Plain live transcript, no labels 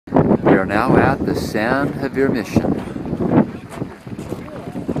We are now at the San Xavier Mission.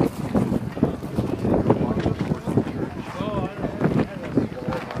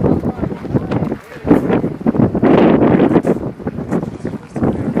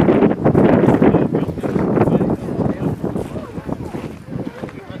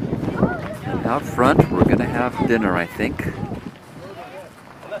 Out front, we're going to have dinner, I think,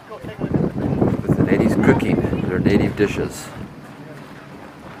 with the natives cooking their native dishes.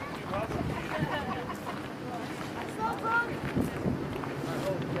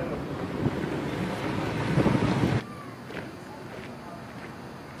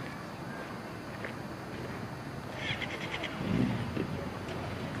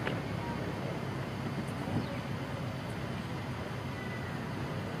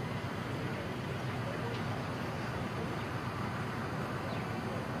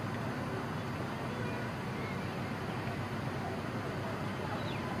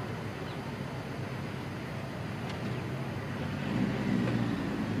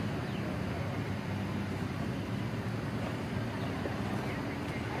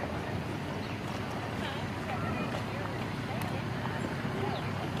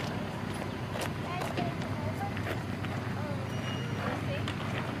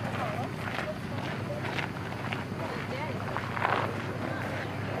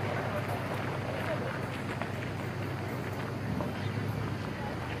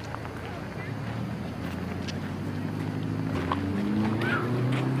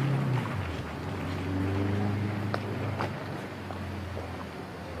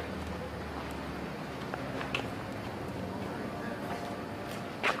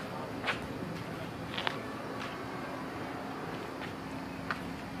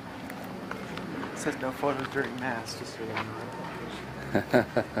 It says no photos during mass, just so you know. I think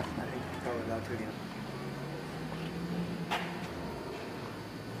probably without tweeting it.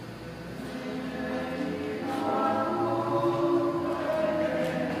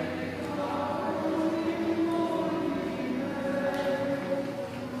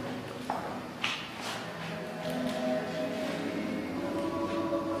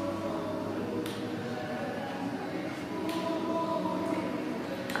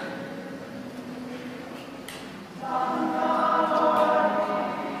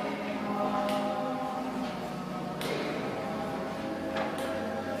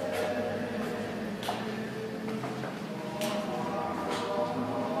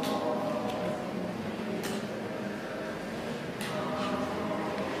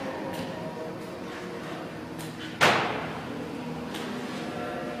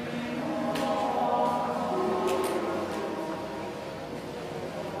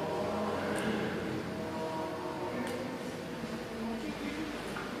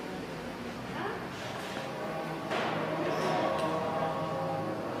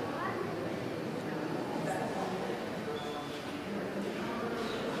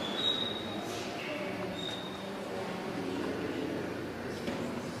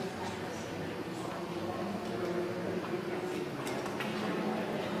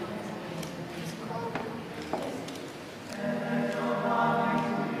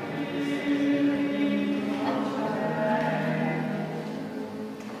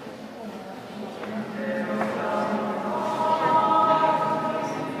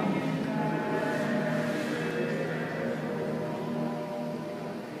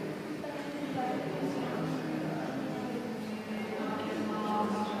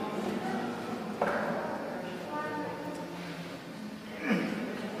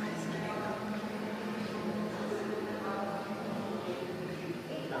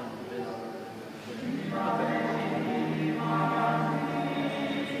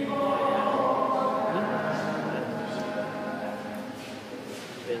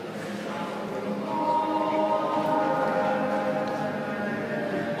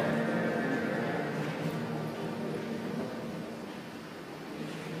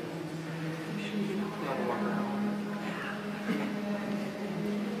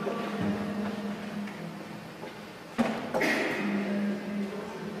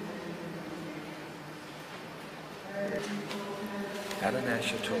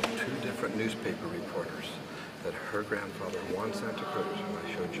 Adonasha told two different newspaper reporters that her grandfather, Juan Santa Cruz, who I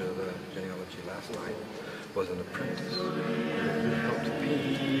showed you the genealogy last night, was an apprentice and that he helped paint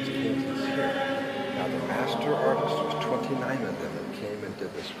these paintings here. Now the master artist, there's 29 of them that came and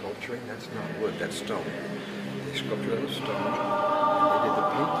did the sculpturing. That's not wood, that's stone. They sculptured out of stone and they did the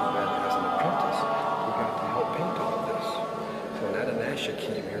painting, but as an apprentice, he got to help paint all of this. So when Adonasha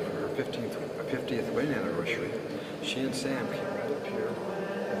came here for her 50th wedding anniversary, she and Sam came right up here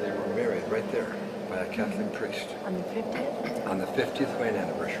and they were married right there by a Catholic priest. On the 50th? On the 50th wedding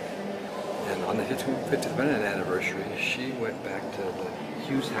anniversary. And on the 50th wedding anniversary, she went back to the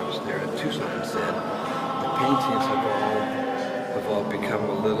Hughes house there in Tucson and said the paintings have all become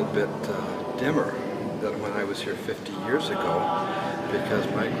a little bit dimmer than when I was here 50 years ago, because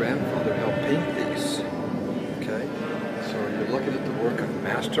my grandfather helped paint these. Okay, so you're looking at the work of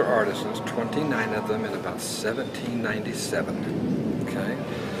master artisans, 29 of them in about 1797. Okay,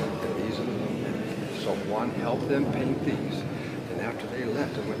 and these are the, so one helped them paint these, and after they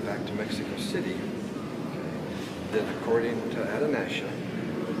left and went back to Mexico City, okay, then according to Adonasha,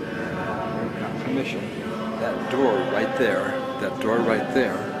 got permission. That door right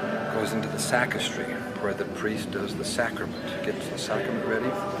there goes into the sacristy, where the priest does the sacrament, gets the sacrament ready,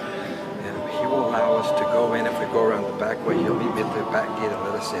 and he will allow us to go in. If we go around the back way, he'll meet me at the back gate and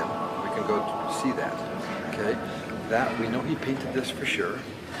let us in. We can go see that. Okay, that we know he painted this for sure.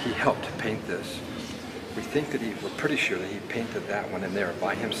 He helped paint this. We think that we're pretty sure that he painted that one in there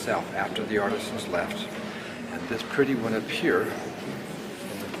by himself after the artisans left. And this pretty one up here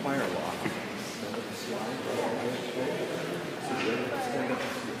in the choir loft.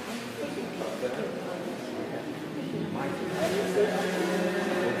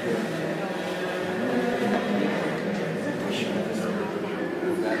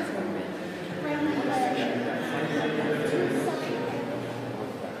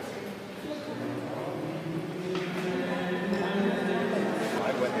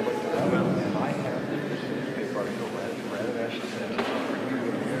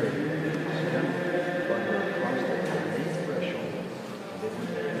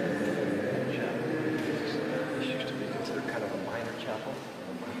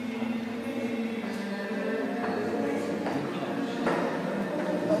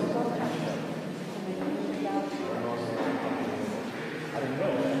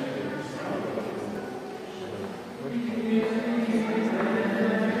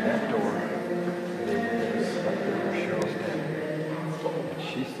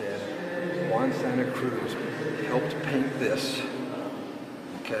 Cruz helped paint this.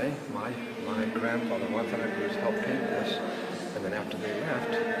 Okay, my grandfather, Juan Santa Cruz, helped paint this, and then after they left,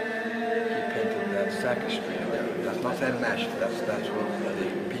 he painted that sacristy in there. That's not Adonasha. That's what the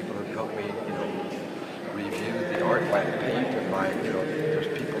people who helped me, review the art by the paint and by, there's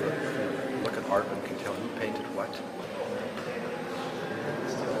people that look at art and can tell who painted what.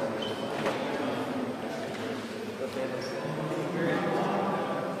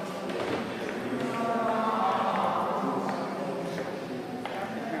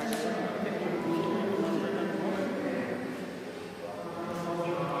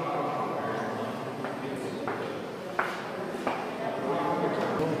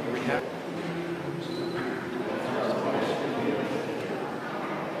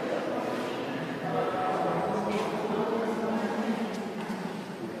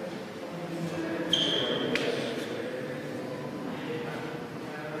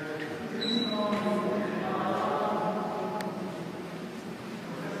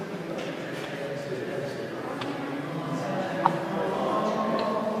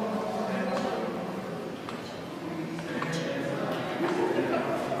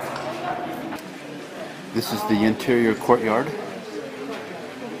 This is the interior courtyard.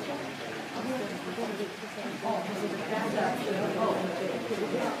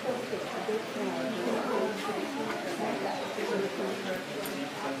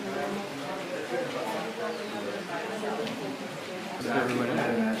 Exactly what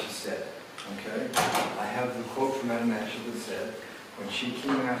Adonasha said. Okay? I have the quote from Adonasha that said, when she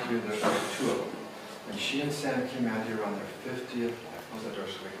came out here, there's two of them. When she and Sam came out here on their 50th, close that door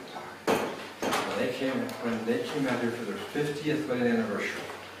so we can talk. When they came out here for their 50th wedding anniversary,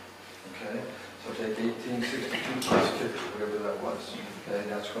 okay? So take 1862 plus 50, whatever that was. Okay,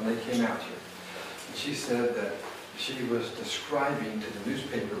 that's when they came out here. And she said that she was describing to the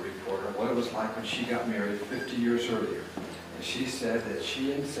newspaper reporter what it was like when she got married 50 years earlier. And she said that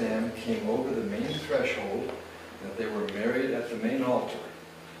she and Sam came over the main threshold, and that they were married at the main altar.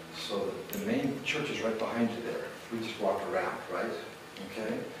 So the main church is right behind you there. We just walked around, right?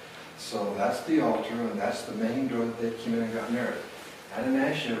 Okay? So that's the altar, and that's the main door that they came in and got married.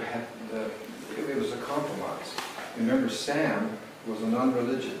 Adonasha had it was a compromise. Remember, Sam was a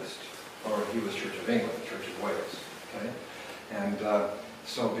non-religionist, or he was Church of England, Church of Wales. Okay, and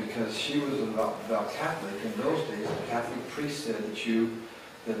so because she was a devout Catholic in those days, the Catholic priest said that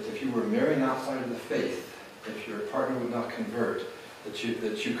if you were marrying outside of the faith, if your partner would not convert, that you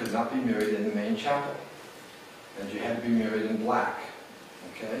could not be married in the main chapel, and you had to be married in black.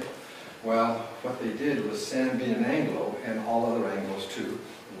 Okay. Well, what they did was Sam being an Anglo, and all other Anglos too,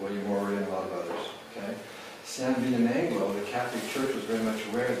 William Morley and a lot of others, okay? Sam being an Anglo, the Catholic Church was very much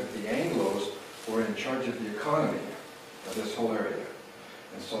aware that the Anglos charge of the economy of this whole area.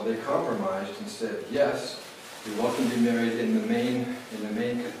 And so they compromised and said, yes, we want them to be married in the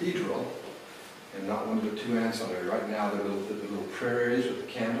main cathedral, and not one of the two ancillary. Right now, the little prayer areas with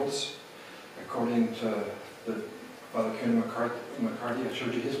the candles. According to the Father Ken McCarty, I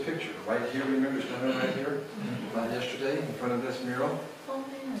showed you his picture. Right here, remember, standing right here? Not yesterday, in front of this mural? Oh,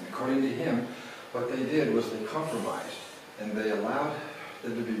 man. According to him, what they did was they compromised, and they allowed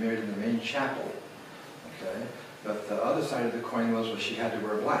them to be married in the main chapel. Okay? But the other side of the coin was she had to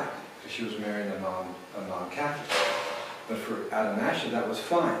wear black, because she was marrying a non-Catholic. But for Adonasha, that was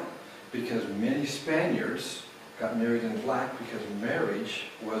fine, because many Spaniards got married in black because marriage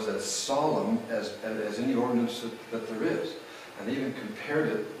was as solemn as any ordinance that there is. And they even compared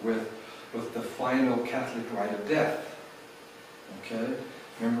it with the final Catholic rite of death. Okay?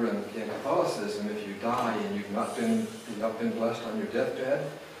 Remember in Catholicism, if you die and you've not been blessed on your deathbed,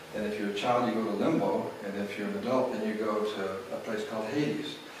 and if you're a child, you go to limbo, and if you're an adult, then you go to a place called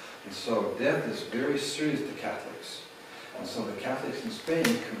Hades. And so death is very serious to Catholics. And so the Catholics in Spain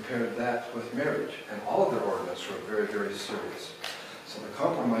compared that with marriage, and all of their ordinances were very, very serious. So the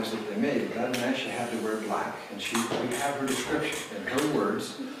compromise that they made, Adonasha had to wear black, and we have her description, in her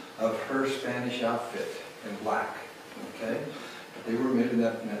words, of her Spanish outfit in black. Okay? But they were made in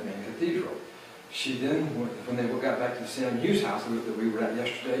that main cathedral. She then, when they got back to the Sam Hughes house that we were at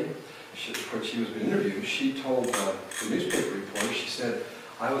yesterday, when she was being interviewed, she told the newspaper reporter, she said,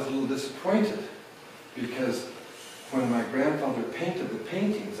 I was a little disappointed because when my grandfather painted the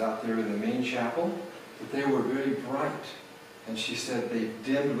paintings out there in the main chapel, that they were very bright. And she said they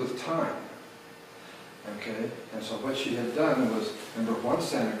dimmed with time. Okay? And so what she had done was, remember Juan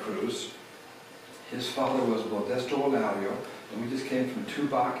Santa Cruz, his father was Modesto Olario, and we just came from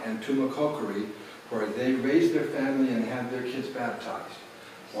Tubac and Tumacocari, where they raised their family and had their kids baptized.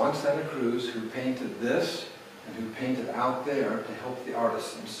 Juan Santa Cruz, who painted this, and who painted out there to help the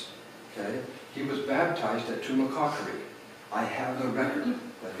artisans, okay? He was baptized at Tumacocari. I have the record,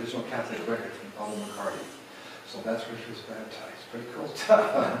 the original Catholic record from Father McCarty. So that's where he was baptized. Pretty cool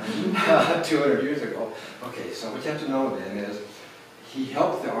stuff. 200 years ago. Okay, so what you have to know then is he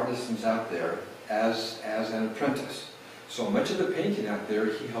helped the artisans out there as an apprentice. So much of the painting out there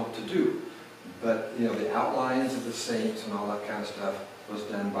he helped to do. But, you know, the outlines of the saints and all that kind of stuff was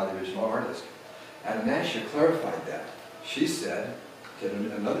done by the original artist. Adonasha clarified that. She said,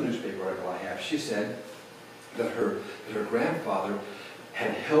 in another newspaper article I have, she said that her grandfather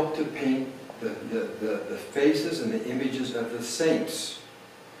had helped to paint the faces and the images of the saints.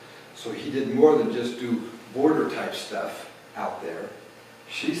 So he did more than just do border type stuff out there.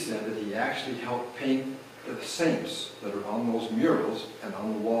 She said that he actually helped paint the saints that are on those murals and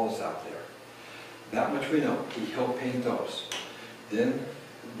on the walls out there. That much we know. He helped paint those. Then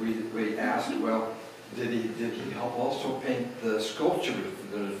we asked, well, did he help also paint the sculptures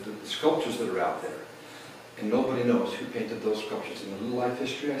that are out there? And nobody knows who painted those sculptures. In the little life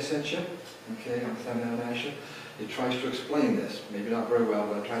history I sent you, okay, on Adonasha, it tries to explain this. Maybe not very well,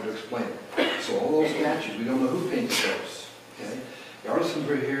 but I tried to explain it. So all those statues, we don't know who painted those. Okay? The artisans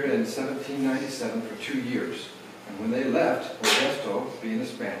were here in 1797 for 2 years. And when they left, Modesto, being a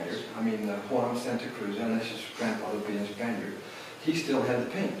Spaniard, Juan Santa Cruz, Adonasha's grandfather being a Spaniard, he still had the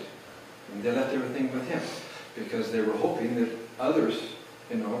paint. And they left everything with him because they were hoping that others,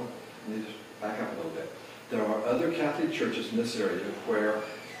 you know, let me just back up a little bit. There are other Catholic churches in this area where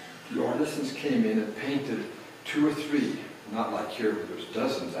the artisans came in and painted 2 or 3, not like here where there's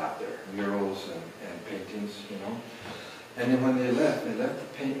dozens out there, murals and paintings, you know. And then when they left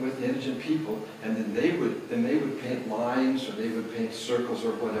the paint with the indigent people, and then they would paint lines or they would paint circles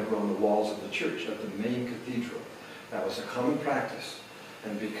or whatever on the walls of the church, of the main cathedral. That was a common practice.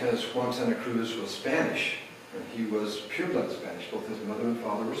 And because Juan Santa Cruz was Spanish, and he was pure-blood Spanish, both his mother and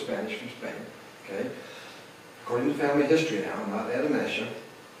father were Spanish from Spain, okay? According to family history now, not Adonasha,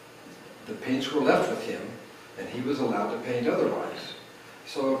 the paints were left with him, and he was allowed to paint otherwise.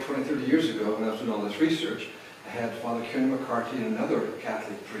 So 20, 30 years ago, when I was doing all this research, I had Father Ken McCarty and another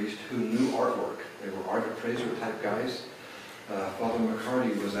Catholic priest who knew artwork. They were art appraiser type guys. Father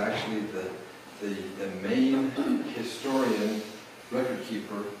McCarty was actually the main historian, record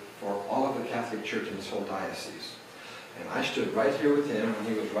keeper for all of the Catholic Church in this whole diocese. And I stood right here with him, and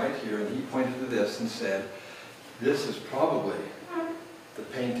he was right here, and he pointed to this and said, this is probably the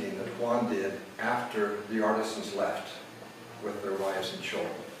painting that Juan did after the artisans left with their wives and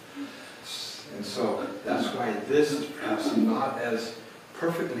children. And so that's why this is perhaps not as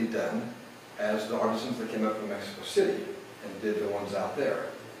perfectly done as the artisans that came up from Mexico City and did the ones out there.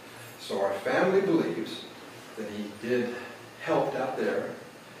 So our family believes that he did helped out there,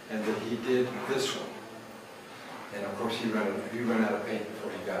 and that he did this one. And of course, he ran out of paint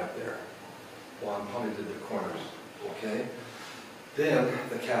before he got it there. Juan probably did the corners, okay? Then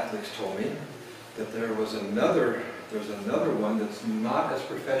the Catholics told me that there's another one that's not as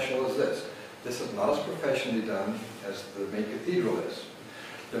professional as this. This is not as professionally done as the main cathedral is.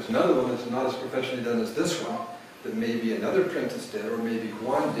 There's another one that's not as professionally done as this one, that maybe another apprentice did, or maybe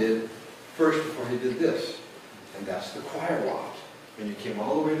Juan did first before he did this. And that's the choir loft. When you came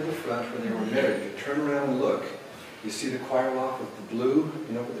all the way to the front when they were married, you turn around and look, you see the choir loft with the blue,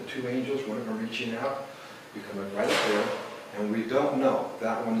 you know, with the two angels, one of them reaching out. You come up right up there, and we don't know.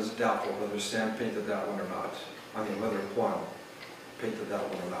 That one is doubtful whether Sam painted that one or not. I mean, whether Juan painted that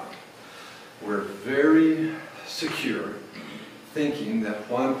one or not. We're very secure thinking that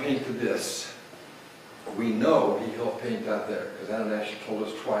Juan painted this. We know he helped paint that there, because Adam actually told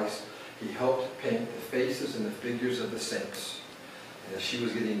us twice. He helped paint the faces and the figures of the saints. And as she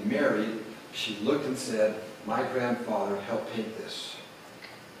was getting married, she looked and said, "My grandfather helped paint this."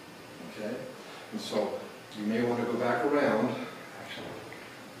 Okay? And so you may want to go back around. Actually,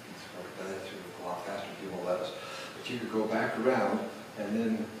 it's probably done it through a lot faster if you will let us. But you could go back around and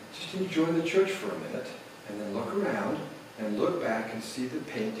then just enjoy the church for a minute, and then look around and look back and see the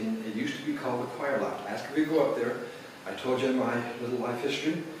painting. It used to be called the choir loft. After we go up there, I told you in my little life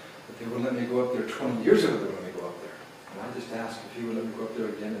history that they wouldn't let me go up there 20 years ago. They wouldn't let me go up there. And I just asked if he would let me go up there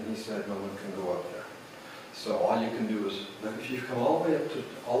again, and he said no one can go up there. So all you can do is, if you come all the way up to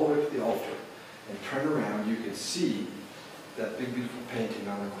the altar and turn around, you can see that big beautiful painting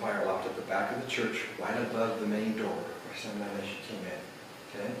on the choir loft at the back of the church, right above the main door where San Ignacio came in.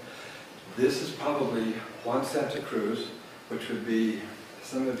 Okay? This is probably Juan Santa Cruz, which would be,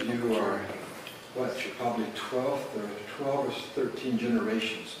 some of you are, what, you're probably 12 or 13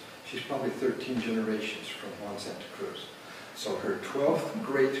 generations. She's probably 13 generations from Juan Santa Cruz. So her 12th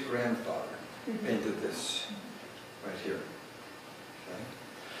great-grandfather painted this right here. Okay?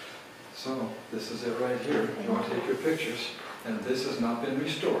 So this is it right here. You want to take your pictures, and this has not been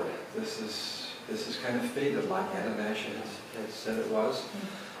restored. This is kind of faded, like Ananias had said it was.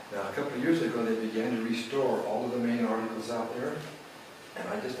 Now, a couple of years ago, they began to restore all of the main articles out there. And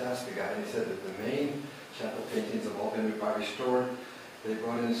I just asked the guy, and he said that the main chapel paintings have all been restored. They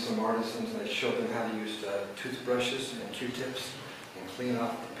brought in some artisans, and they showed them how to use toothbrushes and Q-tips and clean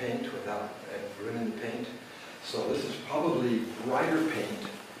off the paint without ruining the paint. So this is probably brighter paint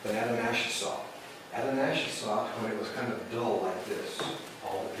than Ananias saw. Ananias saw it when it was kind of dull like this,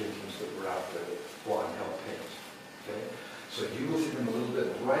 all the paintings that were out there that Juan helped paint. Okay? So you will see them a little bit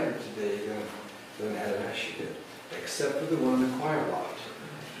brighter today than Ananias did, except for the one in the choir loft.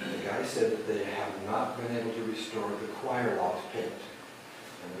 And the guy said that they have not been able to restore the choir loft paint.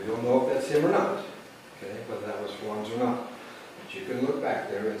 And we don't know if that's him or not, okay, whether that was Juan's or not. But you can look back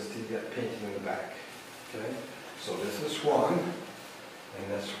there and see that painting in the back. Okay? So this is Juan,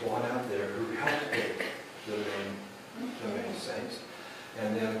 and that's Juan out there who helped paint the main saints.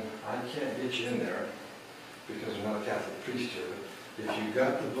 And then I can't get you in there because I'm not a Catholic priest here. If you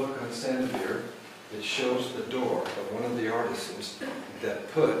got the book on Xavier, it shows the door of one of the artisans that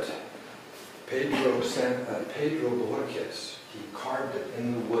put Pedro Borges. He carved it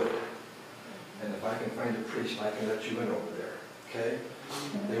in the wood. And if I can find a priest, I can let you in over there. Okay?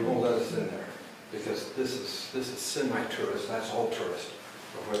 They won't let us in there because this is semi-tourist. That's all tourist.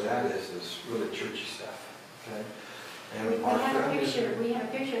 But where that is really churchy stuff. Okay? And we have a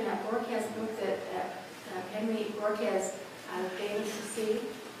picture in that Borges book that Henry Borges gave us to see.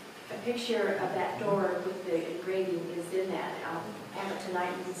 A picture of that door with the engraving is in that. I'll have it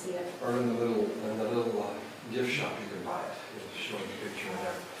tonight. You can see it. Or in the little gift shop, you can buy it. It'll show the picture in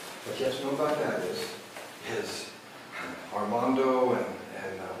there. What you have to know about that is Armando and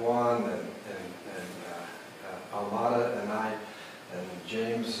Juan and Almada and I and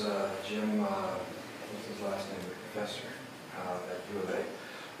Jim, what's his last name, the professor at U of A.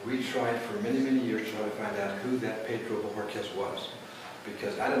 We tried for many, many years to try to find out who that Pedro Borges was.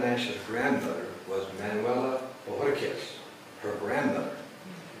 Because Ananias' grandmother was Manuela Borges, her grandmother.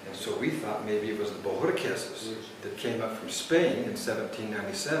 And so we thought maybe it was the Borgeses that came up from Spain in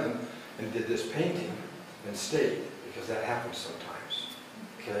 1797 and did this painting and stayed, because that happens sometimes.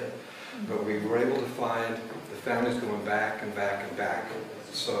 Okay? But we were able to find the families going back and back and back,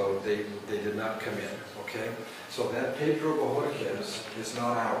 so they did not come in. Okay? So that Pedro Borges is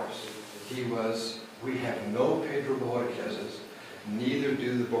not ours. We have no Pedro Borgeses. Neither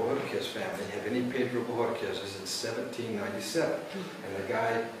do the Borges family have any Pedro Borgeses in 1797. And the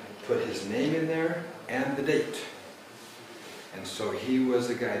guy put his name in there and the date. And so he was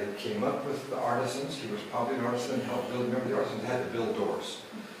the guy that came up with the artisans. He was probably an artisan and helped build. Remember, the artisans had to build doors.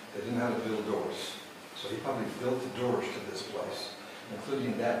 how to build doors. So he probably built the doors to this place,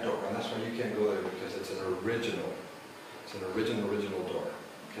 including that door. And that's why you can't go there, because it's an original. It's an original door.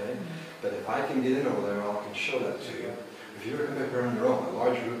 Okay? But if I can get in over there, I can show that to you. If you ever come up here on your own, a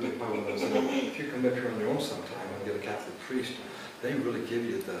large group, they probably won't say, if you come up here on your own sometime and get a Catholic priest, they really give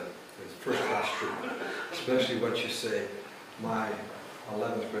you the first-class treatment. Especially what you say, my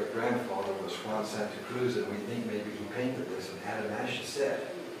 11th great-grandfather was Juan Santa Cruz, and we think maybe he painted this, and Adonasha said,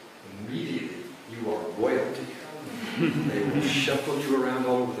 immediately, you are royalty. They will shuffle you around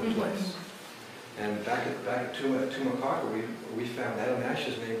all over the place. And back at Tumacaca, we found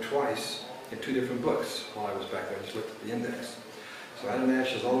Adonasha's name twice in 2 different books while I was back there. I just looked at the index. So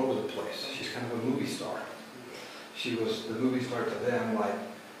Adonasha's all over the place. She's kind of a movie star. She was the movie star to them, like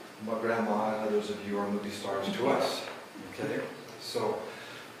my grandma and others of you are movie stars to us. Okay? So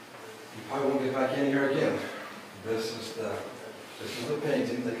you probably won't get back in here again. This is the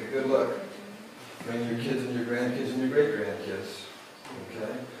painting. Take a good look. Bring your kids and your grandkids and your great-grandkids.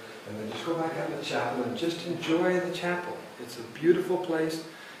 Okay? And then just go back out to the chapel and just enjoy the chapel. It's a beautiful place.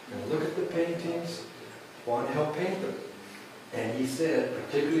 And look at the paintings. Juan helped paint them. And he said,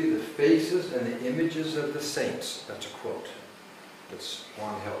 particularly the faces and the images of the saints. That's a quote. That's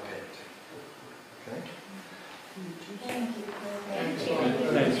Juan helped paint. Okay? Thank you.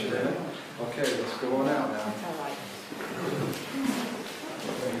 Thanks, Fred. Okay, let's go on out now.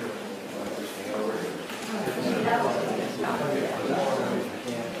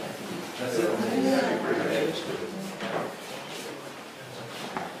 That's it.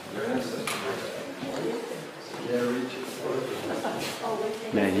 Your ancestors. Yeah, reach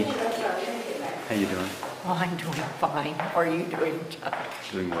it. Maggie, how you doing? Oh, I'm doing fine. How are you doing, Chuck?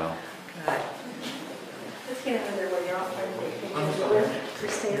 Doing well. Good. Let's get another one. You're all I'm sorry.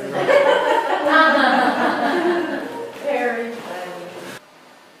 Precidio. Very funny.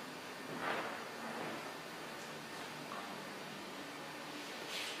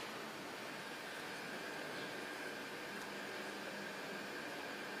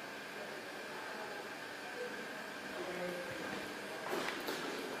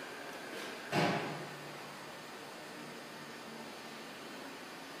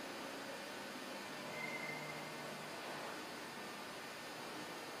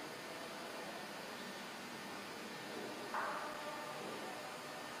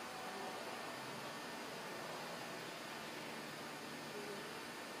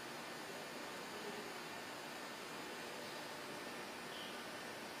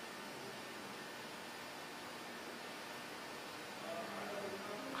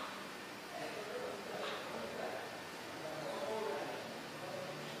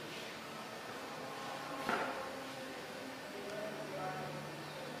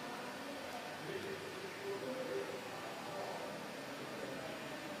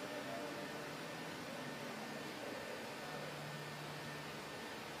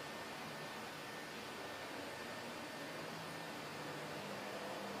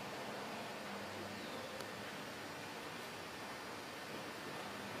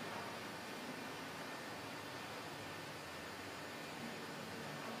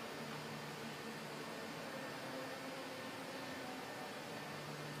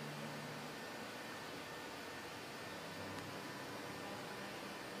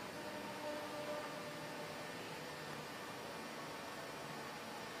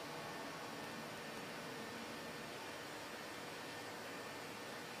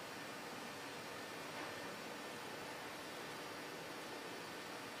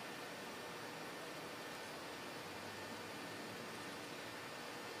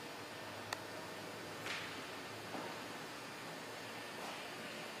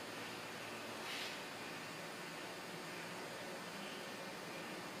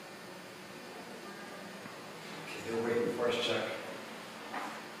 They're waiting for us, Chuck.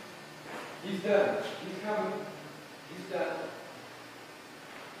 He's done. He's coming. He's done.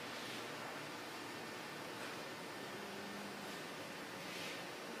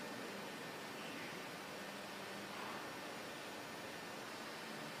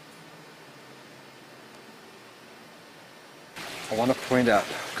 I want to point out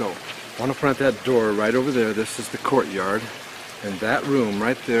that door right over there. This is the courtyard. And that room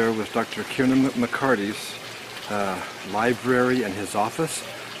right there was Dr. Kiernan McCarty's library and his office.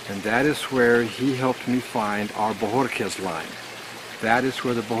 And that is where he helped me find our Bojorquez line. That is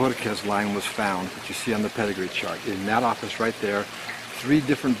where the Bojorquez line was found, that you see on the pedigree chart. In that office right there, 3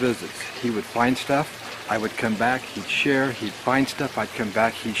 different visits. He would find stuff, I would come back, he'd share, he'd find stuff, I'd come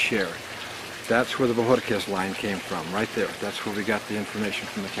back, he'd share. That's where the Bojorquez line came from, right there. That's where we got the information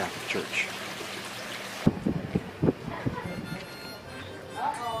from the Catholic Church.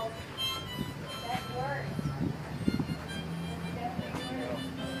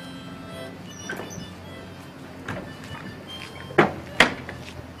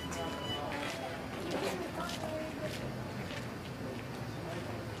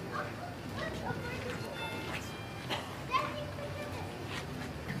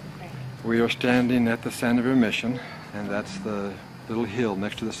 We are standing at the Xavier Mission, and that's the little hill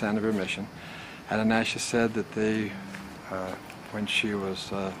next to the Xavier Mission. Adonasha said that they, when she was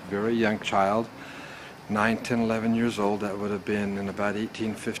a very young child, 9, 10, 11 years old, that would have been in about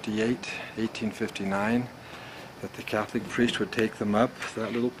 1858, 1859, that the Catholic priest would take them up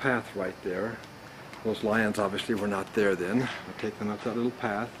that little path right there. Those lions obviously were not there then. Would take them up that little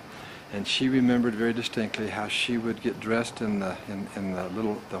path, and she remembered very distinctly how she would get dressed in the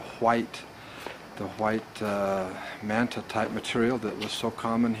white manta type material that was so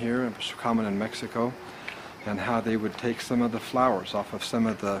common here and so common in Mexico, and how they would take some of the flowers off of some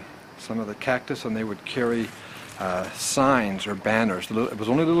of the cactus, and they would carry signs or banners. It was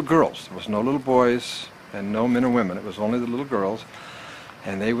only little girls. There was no little boys and no men or women. It was only the little girls,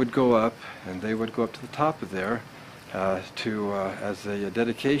 and they would go up to the top of there as a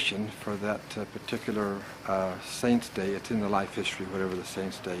dedication for that particular saint's day. It's in the life history, whatever the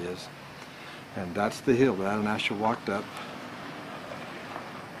saint's day is. And that's the hill that Adonasha walked up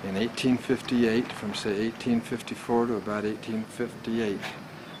in 1858, from say 1854 to about 1858.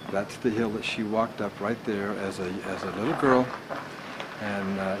 That's the hill that she walked up right there as a little girl,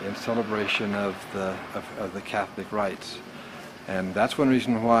 and in celebration of the Catholic rites. And that's one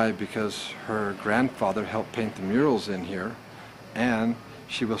reason why, because her grandfather helped paint the murals in here, and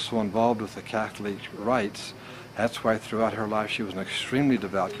she was so involved with the Catholic rites. That's why throughout her life she was an extremely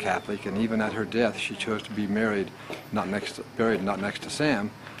devout Catholic, and even at her death she chose to be buried not next to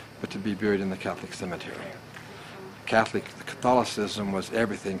Sam, but to be buried in the Catholic cemetery. Catholicism was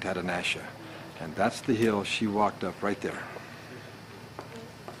everything to Adonasha, and that's the hill she walked up right there.